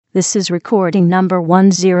This is recording number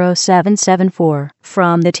 10774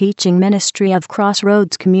 from the teaching ministry of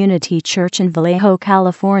Crossroads Community Church in Vallejo,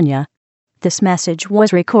 California. This message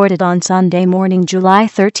was recorded on Sunday morning, July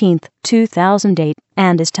 13, 2008,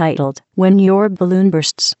 and is titled, When Your Balloon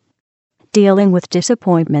Bursts. Dealing with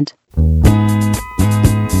Disappointment.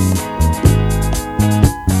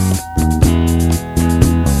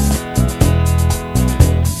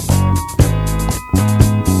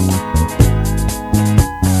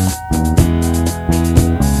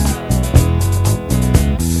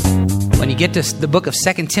 Get to the book of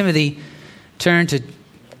 2 Timothy, turn to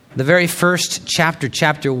the very first chapter,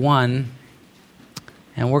 chapter 1,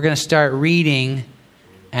 and we're going to start reading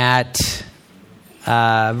at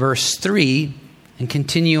verse 3 and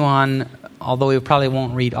continue on, although we probably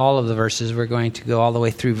won't read all of the verses, we're going to go all the way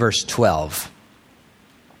through verse 12.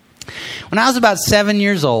 When I was about 7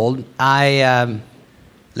 years old, at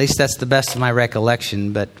least that's the best of my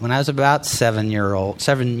recollection, but when I was about 7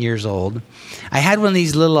 years old, I had one of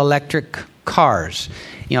these little electric cars,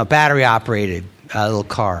 battery operated little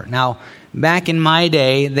car. Now, back in my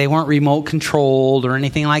day, they weren't remote controlled or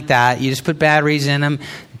anything like that. You just put batteries in them,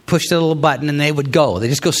 push the little button, and they would go. They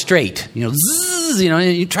just go straight, zzz,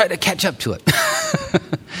 and you try to catch up to it.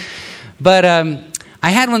 But I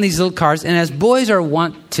had one of these little cars, and as boys are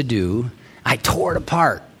wont to do, I tore it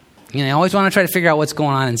apart. I always want to try to figure out what's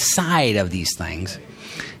going on inside of these things.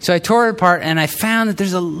 So I tore it apart, and I found that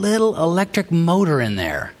there's a little electric motor in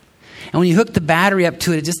there. And when you hook the battery up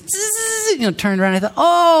to it, it just turned around. I thought,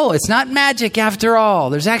 oh, it's not magic after all.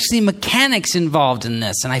 There's actually mechanics involved in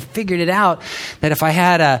this. And I figured it out that if I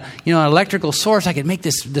had an electrical source, I could make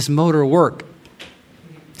this motor work.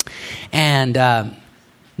 And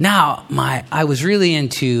now I was really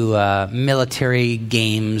into military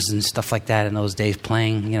games and stuff like that in those days,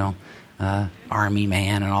 playing, Army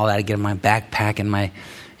Man and all that. I'd get in my backpack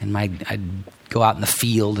and I'd go out in the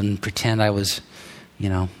field and pretend I was,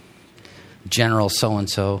 General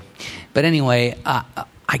so-and-so. But anyway,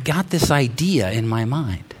 I got this idea in my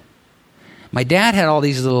mind. My dad had all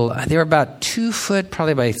these little, they were about 2 foot,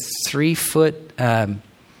 probably by 3 foot, I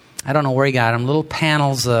don't know where he got them, little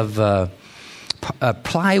panels of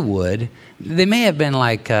plywood. They may have been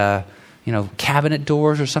like, cabinet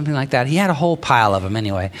doors or something like that. He had a whole pile of them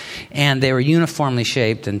anyway. And they were uniformly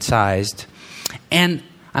shaped and sized. And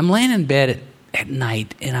I'm laying in bed at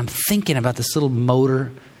night, and I'm thinking about this little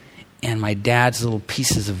motor and my dad's little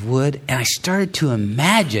pieces of wood, and I started to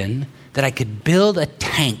imagine that I could build a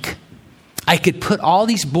tank. I could put all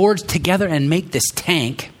these boards together and make this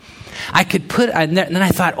tank. I could and then I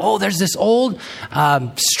thought, there's this old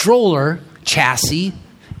stroller chassis,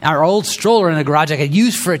 our old stroller in the garage I could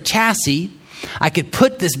use for a chassis. I could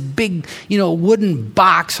put this big, wooden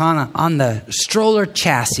box on the stroller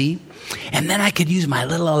chassis, and then I could use my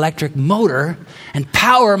little electric motor and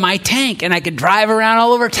power my tank, and I could drive around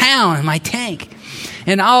all over town in my tank.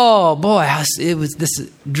 And it was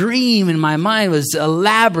this dream in my mind was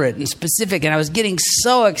elaborate and specific, and I was getting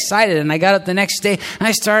so excited. And I got up the next day, and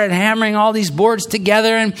I started hammering all these boards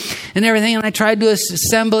together and everything, and I tried to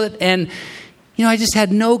assemble it, and I just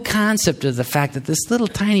had no concept of the fact that this little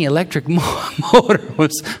tiny electric motor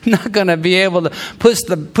was not going to be able to push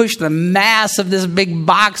the mass of this big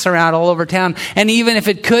box around all over town. And even if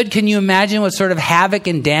it could, can you imagine what sort of havoc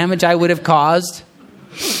and damage I would have caused?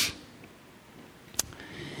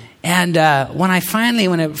 And when it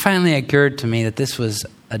finally occurred to me that this was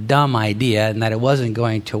a dumb idea and that it wasn't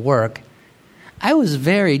going to work, I was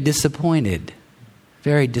very disappointed.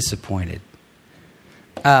 Very disappointed.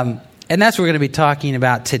 And that's what we're going to be talking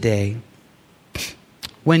about today.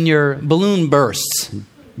 When your balloon bursts,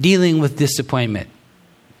 dealing with disappointment.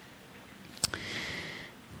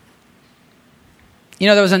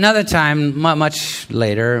 There was another time, much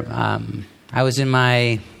later, I was in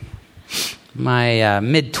my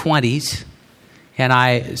mid-20s,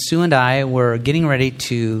 and Sue and I were getting ready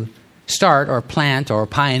to start or plant or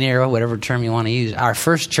pioneer, whatever term you want to use, our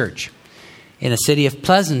first church in the city of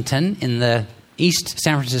Pleasanton in the East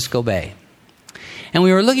San Francisco Bay. And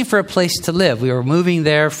we were looking for a place to live. We were moving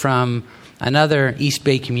there from another East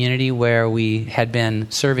Bay community where we had been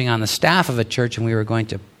serving on the staff of a church, and we were going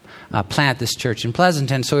to plant this church in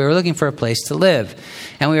Pleasanton. So we were looking for a place to live.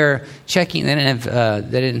 And we were checking. They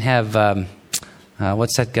didn't have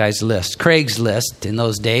what's that guy's list? Craigslist in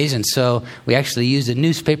those days. And so we actually used a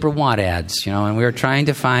newspaper want ads, and we were trying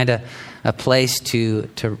to find a place to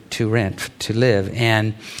rent, to live.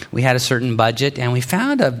 And we had a certain budget, and we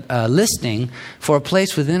found a listing for a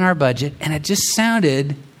place within our budget, and it just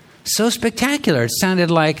sounded so spectacular. It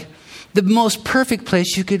sounded like the most perfect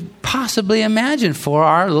place you could possibly imagine for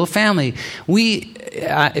our little family. We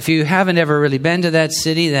if you haven't ever really been to that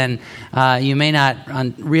city, then you may not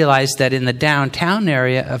realize that in the downtown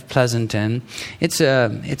area of Pleasanton, it's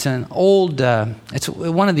one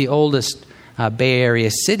of the oldest Bay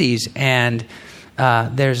Area cities, and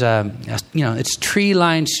there's it's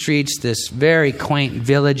tree-lined streets, this very quaint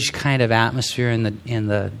village kind of atmosphere in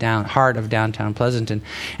the heart of downtown Pleasanton.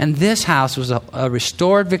 And this house was a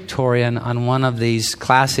restored Victorian on one of these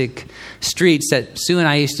classic streets that Sue and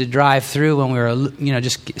I used to drive through when we were,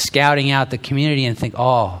 just scouting out the community and think,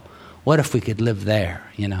 oh, what if we could live there,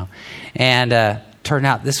 And turned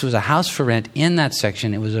out this was a house for rent in that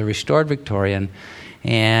section. It was a restored Victorian.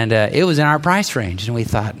 And it was in our price range. And we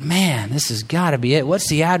thought, man, this has got to be it. What's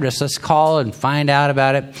the address? Let's call and find out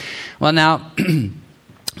about it. Well, now,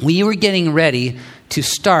 we were getting ready to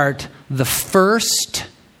start the first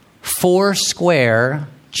four-square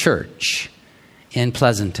church in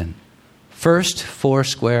Pleasanton. First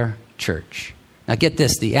four-square church. Now, get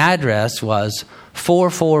this. The address was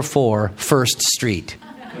 444 First Street.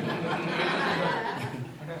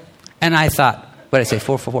 And I thought, what did I say?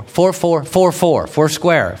 444? 4444. Four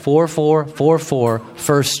square. 4444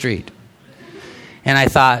 First Street. And I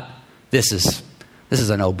thought, this is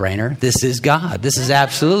a no-brainer. This is God. This is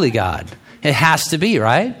absolutely God. It has to be,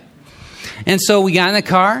 right? And so we got in the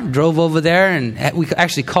car, drove over there, and we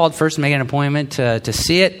actually called first to make an appointment to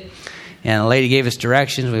see it. And the lady gave us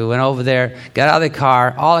directions. We went over there, got out of the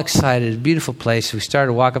car, all excited. Beautiful place. We started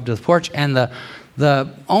to walk up to the porch, and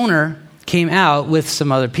the owner came out with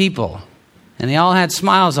some other people. And they all had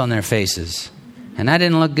smiles on their faces. And that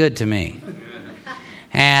didn't look good to me.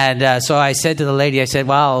 And so I said to the lady, I said,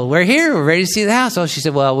 well, we're here. We're ready to see the house. Oh, she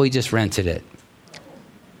said, well, we just rented it.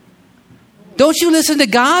 Don't you listen to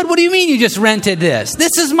God? What do you mean you just rented this?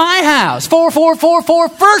 This is my house. 4444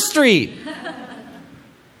 First Street.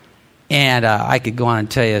 And I could go on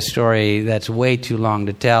and tell you a story that's way too long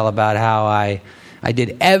to tell about how I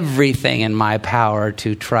did everything in my power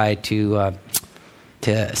to try to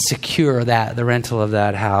secure the rental of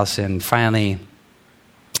that house, and finally,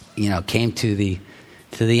 came to the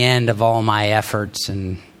end of all my efforts,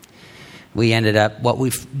 and we ended up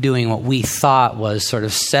doing what we thought was sort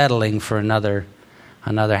of settling for another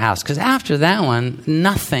house. Because after that one,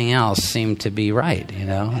 nothing else seemed to be right.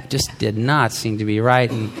 It just did not seem to be right,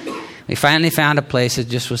 and we finally found a place that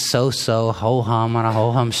just was so ho-hum on a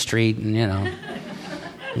ho-hum street, and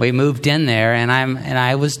we moved in there, and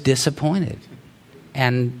I was disappointed.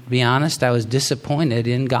 And to be honest, I was disappointed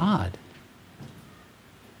in God.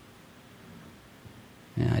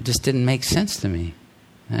 It just didn't make sense to me.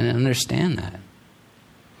 I didn't understand that.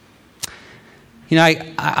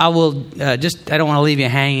 I will I don't want to leave you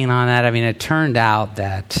hanging on that. I mean, it turned out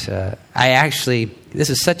that this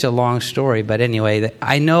is such a long story, but anyway,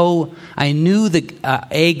 I knew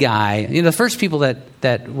a guy, the first people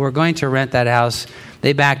that were going to rent that house.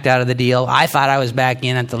 They backed out of the deal. I thought I was back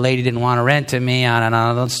in it. The lady didn't want to rent to me. On and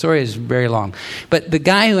on. The story is very long. But the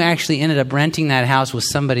guy who actually ended up renting that house was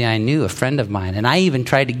somebody I knew, a friend of mine. And I even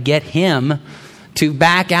tried to get him to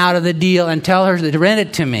back out of the deal and tell her to rent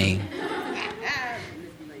it to me.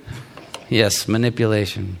 Yes,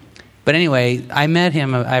 manipulation. But anyway, I met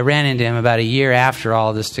him. I ran into him about a year after all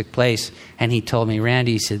of this took place. And he told me,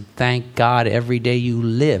 Randy, he said, thank God every day you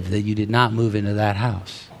live that you did not move into that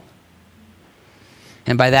house.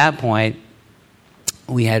 And by that point,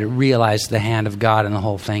 we had realized the hand of God in the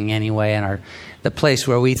whole thing anyway. And the place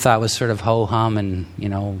where we thought was sort of ho-hum and,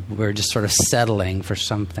 we were just sort of settling for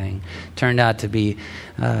something, turned out to be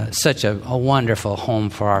such a wonderful home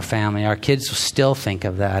for our family. Our kids still think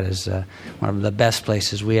of that as one of the best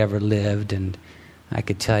places we ever lived. And I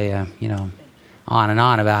could tell you, on and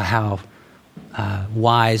on about how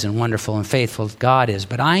wise and wonderful and faithful God is.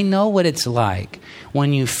 But I know what it's like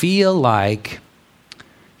when you feel like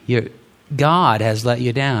God has let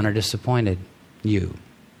you down or disappointed you.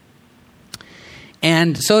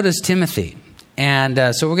 And so does Timothy.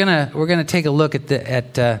 And so we're gonna take a look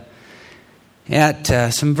at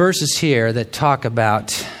some verses here that talk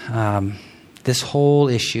about this whole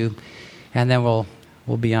issue, and then we'll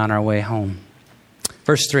be on our way home.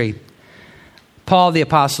 Verse 3. Paul the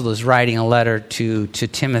apostle is writing a letter to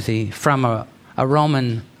Timothy from a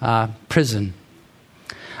Roman prison.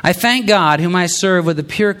 I thank God, whom I serve with a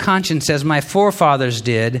pure conscience as my forefathers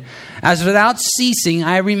did, as without ceasing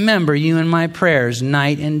I remember you in my prayers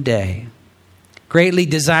night and day, greatly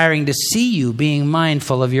desiring to see you, being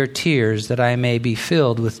mindful of your tears, that I may be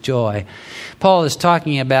filled with joy. Paul is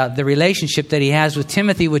talking about the relationship that he has with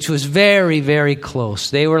Timothy, which was very, very close.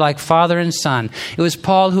 They were like father and son. It was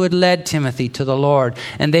Paul who had led Timothy to the Lord,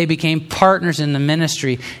 and they became partners in the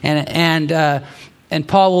ministry. And And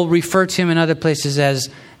Paul will refer to him in other places as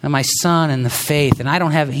my son in the faith. And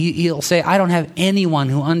he'll say, I don't have anyone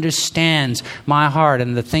who understands my heart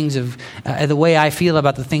and the things of, the way I feel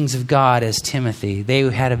about the things of God as Timothy. They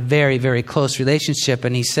had a very, very close relationship.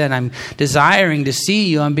 And he said, I'm desiring to see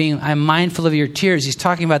you. I'm mindful of your tears. He's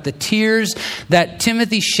talking about the tears that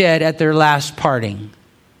Timothy shed at their last parting.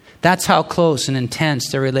 That's how close and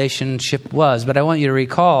intense their relationship was. But I want you to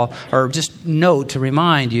recall, or just note to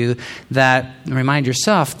remind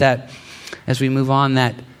yourself that as we move on,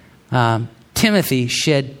 that Timothy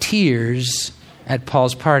shed tears at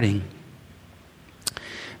Paul's parting.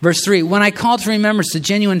 Verse 3, when I call to remembrance the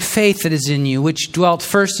genuine faith that is in you, which dwelt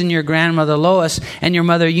first in your grandmother Lois and your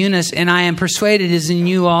mother Eunice, and I am persuaded is in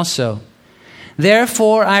you also.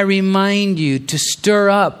 Therefore I remind you to stir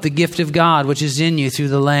up the gift of God which is in you through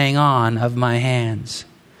the laying on of my hands.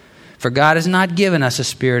 For God has not given us a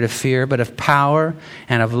spirit of fear, but of power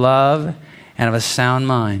and of love and of a sound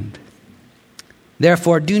mind.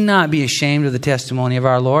 Therefore, do not be ashamed of the testimony of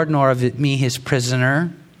our Lord, nor of me, his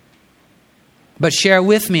prisoner, but share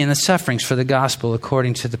with me in the sufferings for the gospel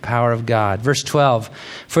according to the power of God. Verse 12,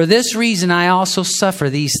 for this reason I also suffer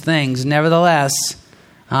these things. Nevertheless,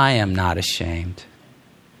 I am not ashamed.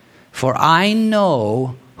 For I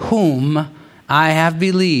know whom I have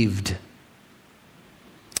believed,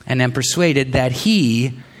 and am persuaded that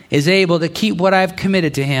he is able to keep what I have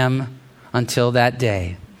committed to him until that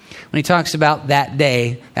day. When he talks about that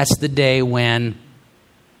day, that's the day when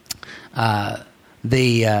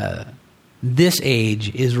this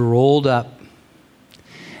age is rolled up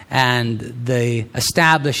and the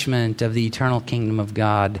establishment of the eternal kingdom of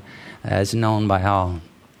God is known by all.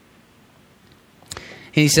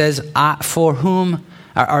 He says, I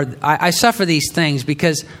suffer these things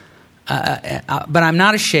because, but I'm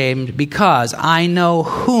not ashamed because I know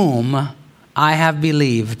whom I have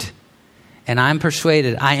believed. And I am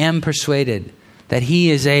persuaded that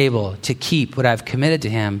he is able to keep what I've committed to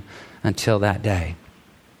him until that day.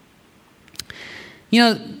 You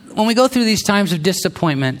know, when we go through these times of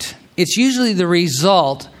disappointment, it's usually the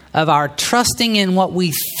result of our trusting in what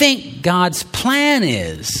we think God's plan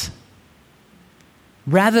is,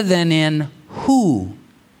 rather than in who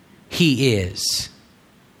he is.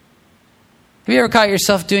 Have you ever caught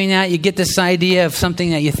yourself doing that? You get this idea of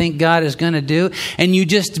something that you think God is going to do, and you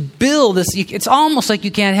just build this. It's almost like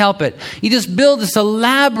you can't help it. You just build this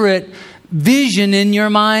elaborate vision in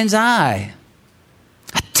your mind's eye.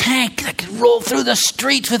 A tank that could roll through the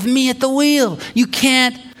streets with me at the wheel. You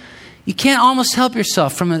can't almost help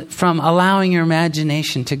yourself from allowing your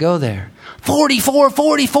imagination to go there. 44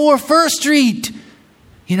 First Street.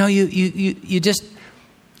 You know, you just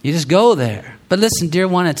go there. But listen, dear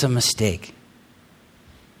one, it's a mistake.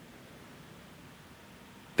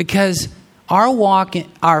 Because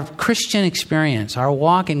our Christian experience, our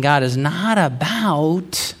walk in God is not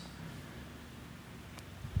about,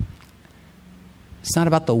 it's not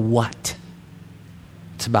about the what.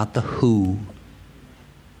 It's about the who.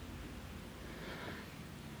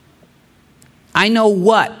 I know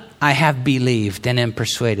what I have believed and am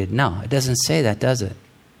persuaded. No, it doesn't say that, does it?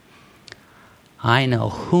 I know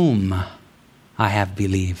whom I have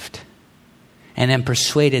believed and am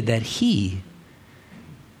persuaded that he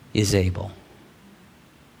is able.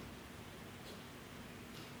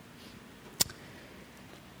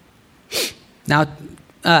 Now,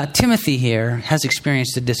 Timothy here has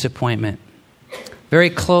experienced a disappointment. Very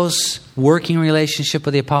close working relationship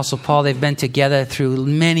with the Apostle Paul. They've been together through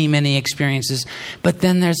many, many experiences. But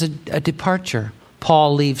then there's a departure.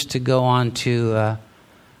 Paul leaves to go on to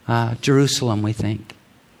Jerusalem, we think,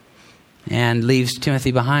 and leaves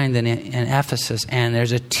Timothy behind in Ephesus. And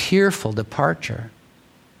there's a tearful departure.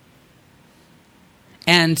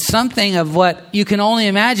 And something of what you can only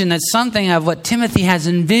imagine, that something of what Timothy has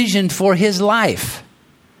envisioned for his life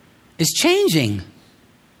is changing.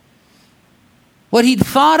 What he'd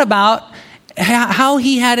thought about, how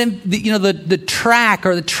he had, the track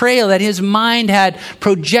or the trail that his mind had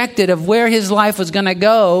projected of where his life was going to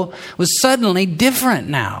go was suddenly different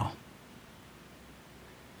now.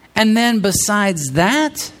 And then besides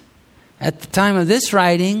that, at the time of this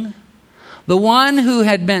writing, the one who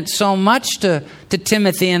had meant so much to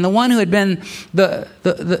Timothy and the one who had been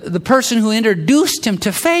the person who introduced him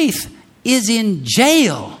to faith is in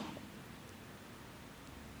jail.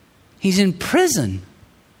 He's in prison.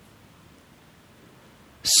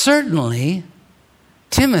 Certainly,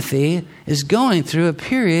 Timothy is going through a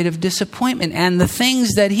period of disappointment, and the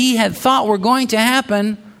things that he had thought were going to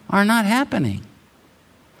happen are not happening.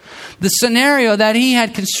 The scenario that he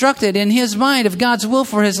had constructed in his mind of God's will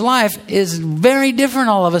for his life is very different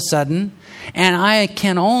all of a sudden. And I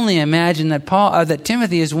can only imagine that that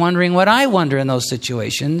Timothy is wondering what I wonder in those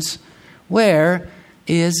situations. Where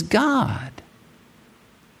is God?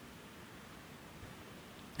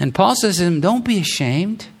 And Paul says to him, don't be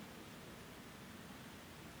ashamed.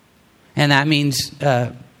 And that means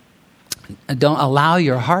don't allow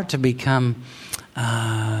your heart to become,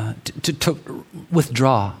 to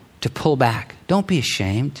withdraw, to pull back. Don't be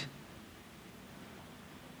ashamed.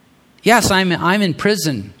 Yes, I'm in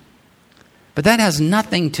prison, but that has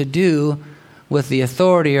nothing to do with the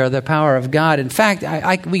authority or the power of God. In fact,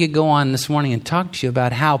 we could go on this morning and talk to you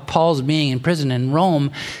about how Paul's being in prison in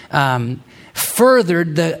Rome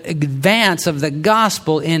furthered the advance of the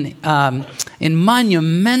gospel in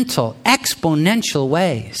monumental, exponential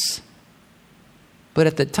ways. But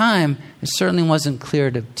at the time, it certainly wasn't clear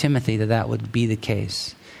to Timothy that that would be the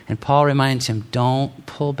case. And Paul reminds him, don't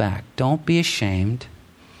pull back. Don't be ashamed.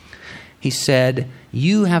 He said,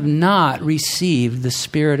 you have not received the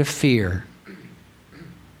spirit of fear.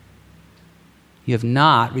 You have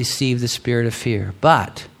not received the spirit of fear,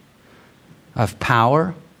 but of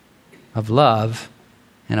power, of love,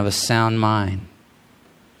 and of a sound mind.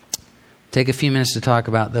 Take a few minutes to talk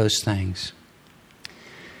about those things.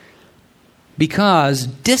 Because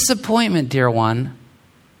disappointment, dear one,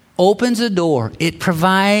 opens a door. It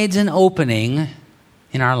provides an opening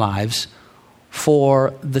in our lives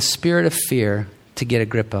for the spirit of fear to get a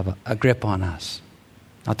grip on us.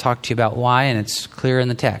 I'll talk to you about why, and it's clear in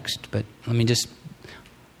the text, but let me just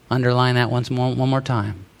underline that one more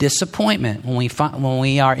time. Disappointment, when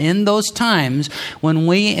we are in those times when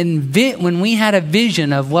we had a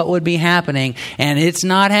vision of what would be happening and it's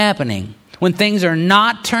not happening, when things are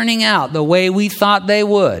not turning out the way we thought they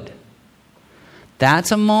would,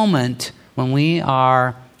 that's a moment when we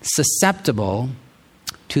are susceptible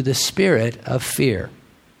to the spirit of fear.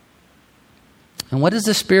 And what does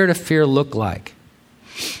the spirit of fear look like?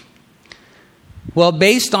 Well,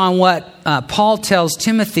 based on what Paul tells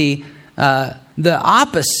Timothy, the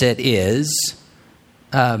opposite is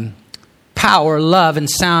power, love, and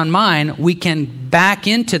sound mind. We can back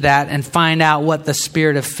into that and find out what the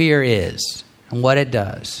spirit of fear is and what it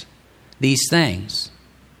does. These things.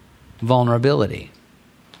 Vulnerability.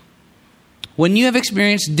 When you have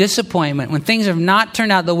experienced disappointment, when things have not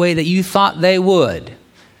turned out the way that you thought they would,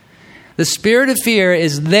 the spirit of fear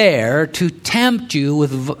is there to tempt you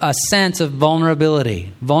with a sense of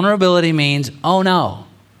vulnerability. Vulnerability means, oh no,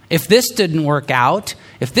 if this didn't work out,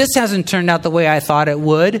 if this hasn't turned out the way I thought it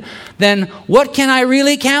would, then what can I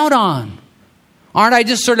really count on? Aren't I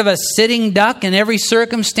just sort of a sitting duck and every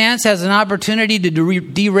circumstance has an opportunity to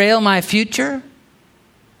derail my future?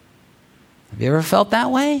 Have you ever felt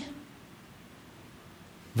that way?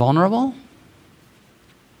 Vulnerable?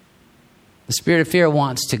 The spirit of fear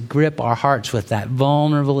wants to grip our hearts with that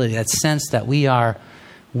vulnerability, that sense that we are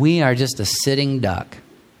just a sitting duck.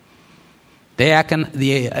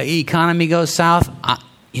 The economy goes south,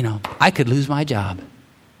 I could lose my job.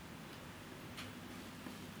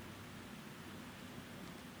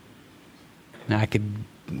 Now I could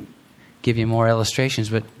give you more illustrations,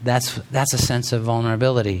 but that's a sense of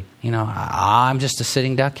vulnerability. I'm just a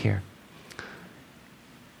sitting duck here.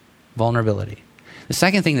 Vulnerability. The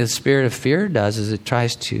second thing that the spirit of fear does is it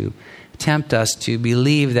tries to tempt us to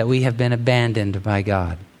believe that we have been abandoned by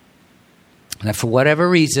God. And that for whatever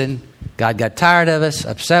reason, God got tired of us,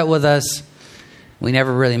 upset with us. We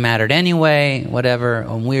never really mattered anyway, whatever,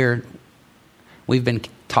 and we've been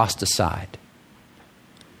tossed aside.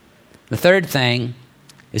 The third thing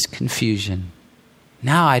is confusion.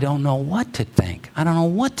 Now I don't know what to think. I don't know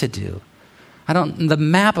what to do. The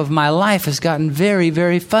map of my life has gotten very,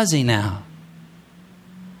 very fuzzy now.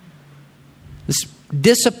 This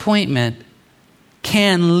disappointment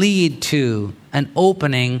can lead to an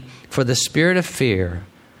opening for the spirit of fear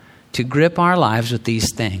to grip our lives with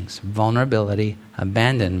these things: vulnerability,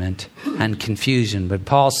 abandonment, and confusion. But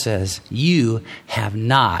Paul says, you have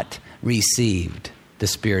not received the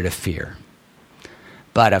spirit of fear,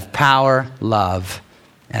 but of power, love,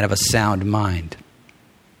 and of a sound mind.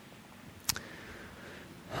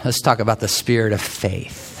 Let's talk about the spirit of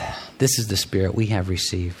faith. This is the spirit we have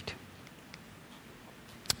received.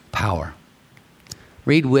 Power.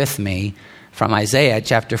 Read with me from Isaiah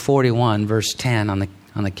chapter 41, verse 10 on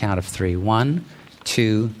the count of three. 1,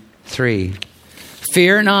 2, 3.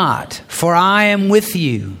 Fear not, for I am with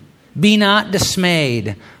you. Be not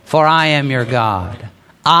dismayed, for I am your God.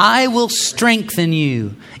 I will strengthen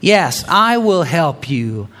you. Yes, I will help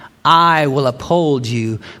you. I will uphold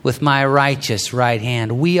you with my righteous right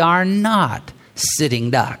hand. We are not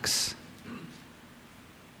sitting ducks.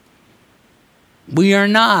 We are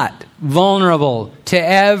not vulnerable to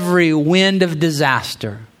every wind of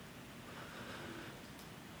disaster.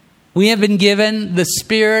 We have been given the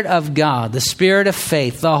Spirit of God, the Spirit of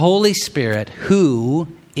faith, the Holy Spirit, who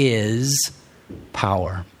is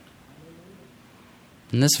power.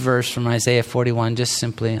 And this verse from Isaiah 41 just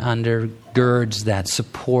simply undergirds that,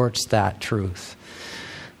 supports that truth.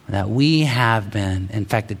 That we have been, in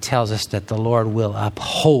fact, it tells us that the Lord will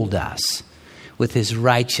uphold us with His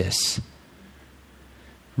righteous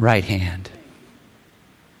right hand.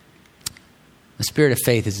 The Spirit of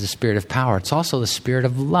faith is the Spirit of power. It's also the Spirit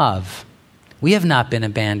of love. We have not been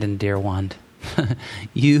abandoned, dear one.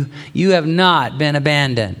 You have not been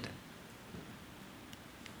abandoned.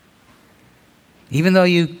 Even though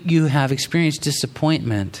you have experienced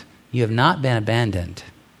disappointment, you have not been abandoned.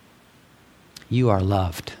 You are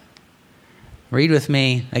loved. Read with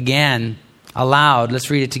me again, aloud. Let's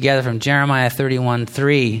read it together from Jeremiah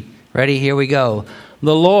 31:3. Ready? Here we go.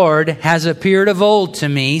 The Lord has appeared of old to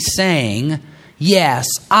me, saying, yes,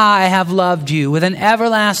 I have loved you with an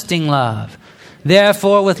everlasting love.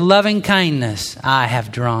 Therefore, with loving kindness, I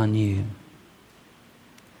have drawn you.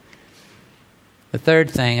 The third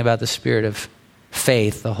thing about the Spirit of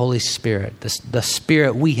faith, the Holy Spirit, the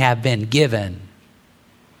Spirit we have been given,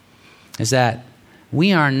 is that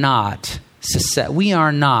we are not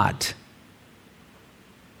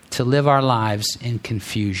to live our lives in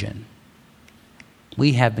confusion.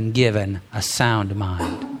 We have been given a sound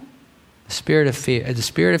mind. The spirit of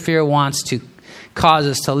fear wants to cause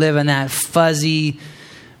us to live in that fuzzy,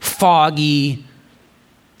 foggy,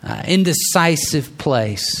 indecisive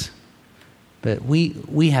place. But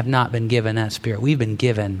we have not been given that spirit. We've been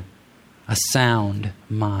given a sound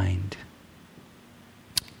mind.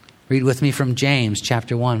 Read with me from James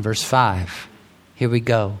chapter 1, verse 5. Here we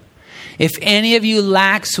go. If any of you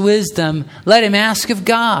lacks wisdom, let him ask of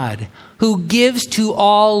God, who gives to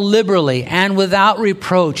all liberally and without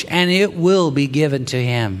reproach, and it will be given to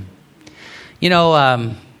him. You know,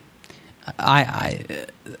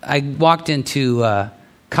 I walked into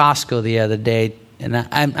Costco the other day, and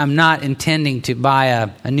I'm not intending to buy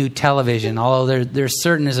a new television, although there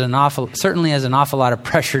certainly is an awful lot of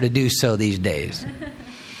pressure to do so these days.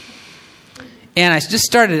 And I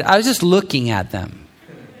was just looking at them.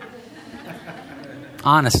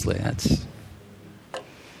 Honestly, that's...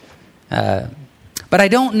 but I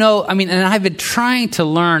don't know, and I've been trying to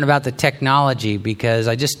learn about the technology because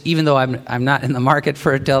even though I'm not in the market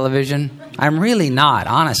for a television, I'm really not,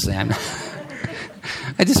 honestly.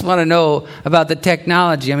 I just want to know about the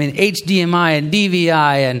technology. HDMI and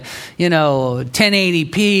DVI and,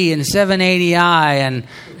 1080p and 780i and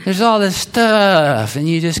there's all this stuff. And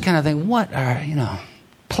you just kind of think, what are,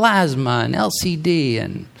 plasma and LCD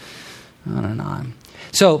and I don't know.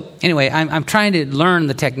 So anyway, I'm trying to learn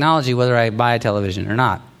the technology whether I buy a television or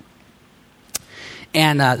not.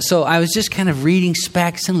 And so I was just kind of reading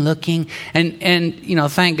specs and looking. And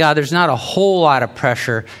thank God there's not a whole lot of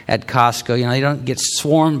pressure at Costco. You don't get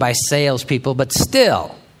swarmed by salespeople. But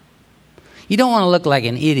still, you don't want to look like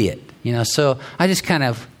an idiot. So I just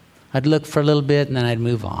I'd look for a little bit and then I'd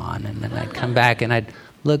move on. And then I'd come back and I'd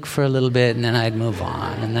look for a little bit and then I'd move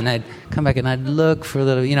on. And then I'd come back and I'd look for a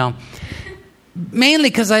little, Mainly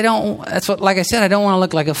because like I said, I don't want to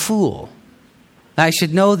look like a fool. I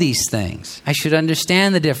should know these things. I should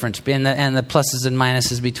understand the difference and the pluses and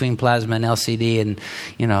minuses between plasma and LCD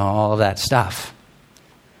and, all of that stuff.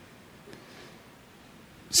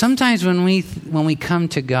 Sometimes when we come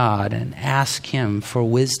to God and ask Him for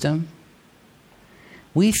wisdom,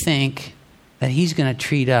 we think that He's going to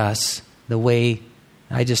treat us the way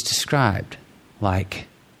I just described. Like,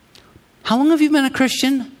 how long have you been a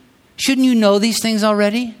Christian? Shouldn't you know these things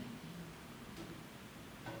already?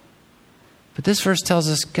 But this verse tells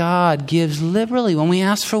us God gives liberally. When we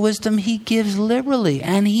ask for wisdom, He gives liberally.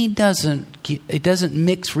 And it doesn't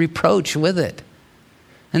mix reproach with it.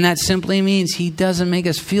 And that simply means He doesn't make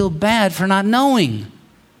us feel bad for not knowing.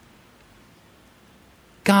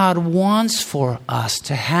 God wants for us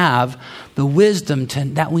to have the wisdom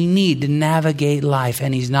that we need to navigate life.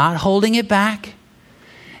 And He's not holding it back.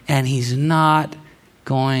 And He's not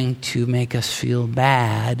going to make us feel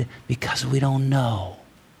bad because we don't know.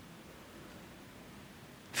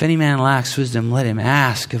 If any man lacks wisdom, let him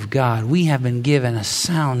ask of God. We have been given a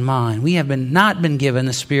sound mind. We have not been given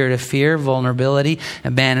the spirit of fear, vulnerability,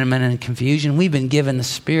 abandonment, and confusion. We've been given the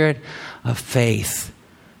spirit of faith,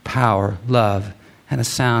 power, love, and a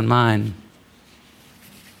sound mind.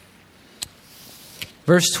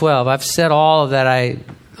 Verse 12. I've said all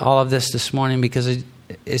of this morning because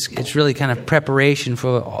it's really kind of preparation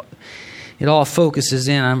for it all focuses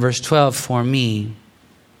in on verse 12 for me.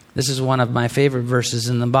 This is one of my favorite verses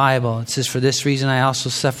in the Bible. It says, "For this reason I also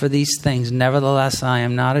suffer these things. Nevertheless, I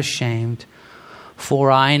am not ashamed,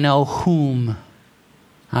 for I know whom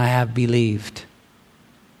I have believed.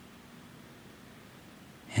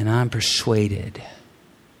 And I'm persuaded."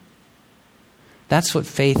 That's what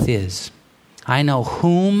faith is. I know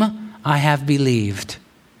whom I have believed,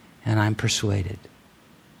 and I'm persuaded.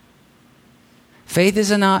 Faith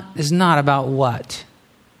is not about what.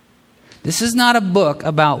 This is not a book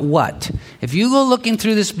about what. If you go looking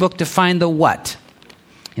through this book to find the what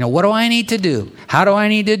do I need to do? How do I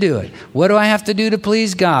need to do it? What do I have to do to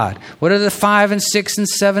please God? What are the 5 and 6 and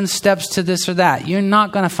 7 steps to this or that? You're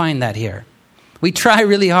not going to find that here. We try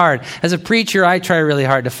really hard. As a preacher, I try really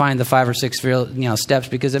hard to find the 5 or 6 steps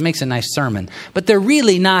because it makes a nice sermon. But they're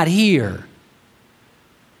really not here.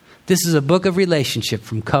 This is a book of relationship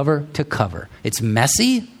from cover to cover. It's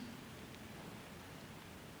messy.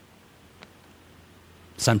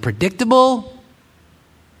 It's unpredictable.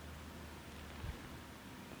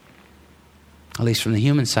 At least from the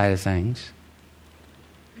human side of things.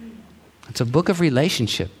 It's a book of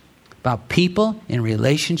relationship. About people in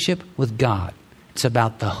relationship with God. It's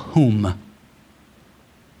about the whom.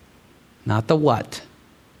 Not the what.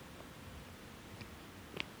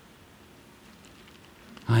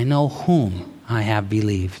 I know whom I have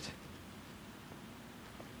believed.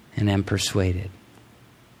 And am persuaded.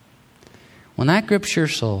 When that grips your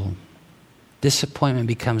soul, disappointment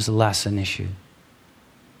becomes less an issue.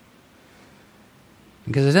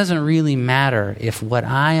 Because it doesn't really matter if what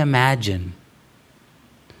I imagine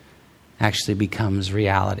actually becomes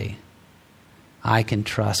reality. I can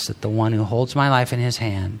trust that the one who holds my life in his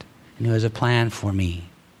hand and who has a plan for me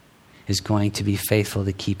is going to be faithful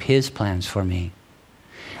to keep his plans for me.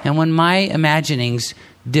 And when my imaginings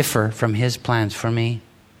differ from his plans for me,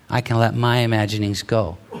 I can let my imaginings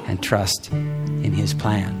go and trust in his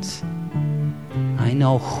plans. I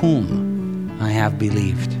know whom I have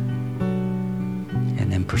believed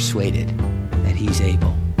and am persuaded that he's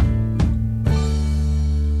able.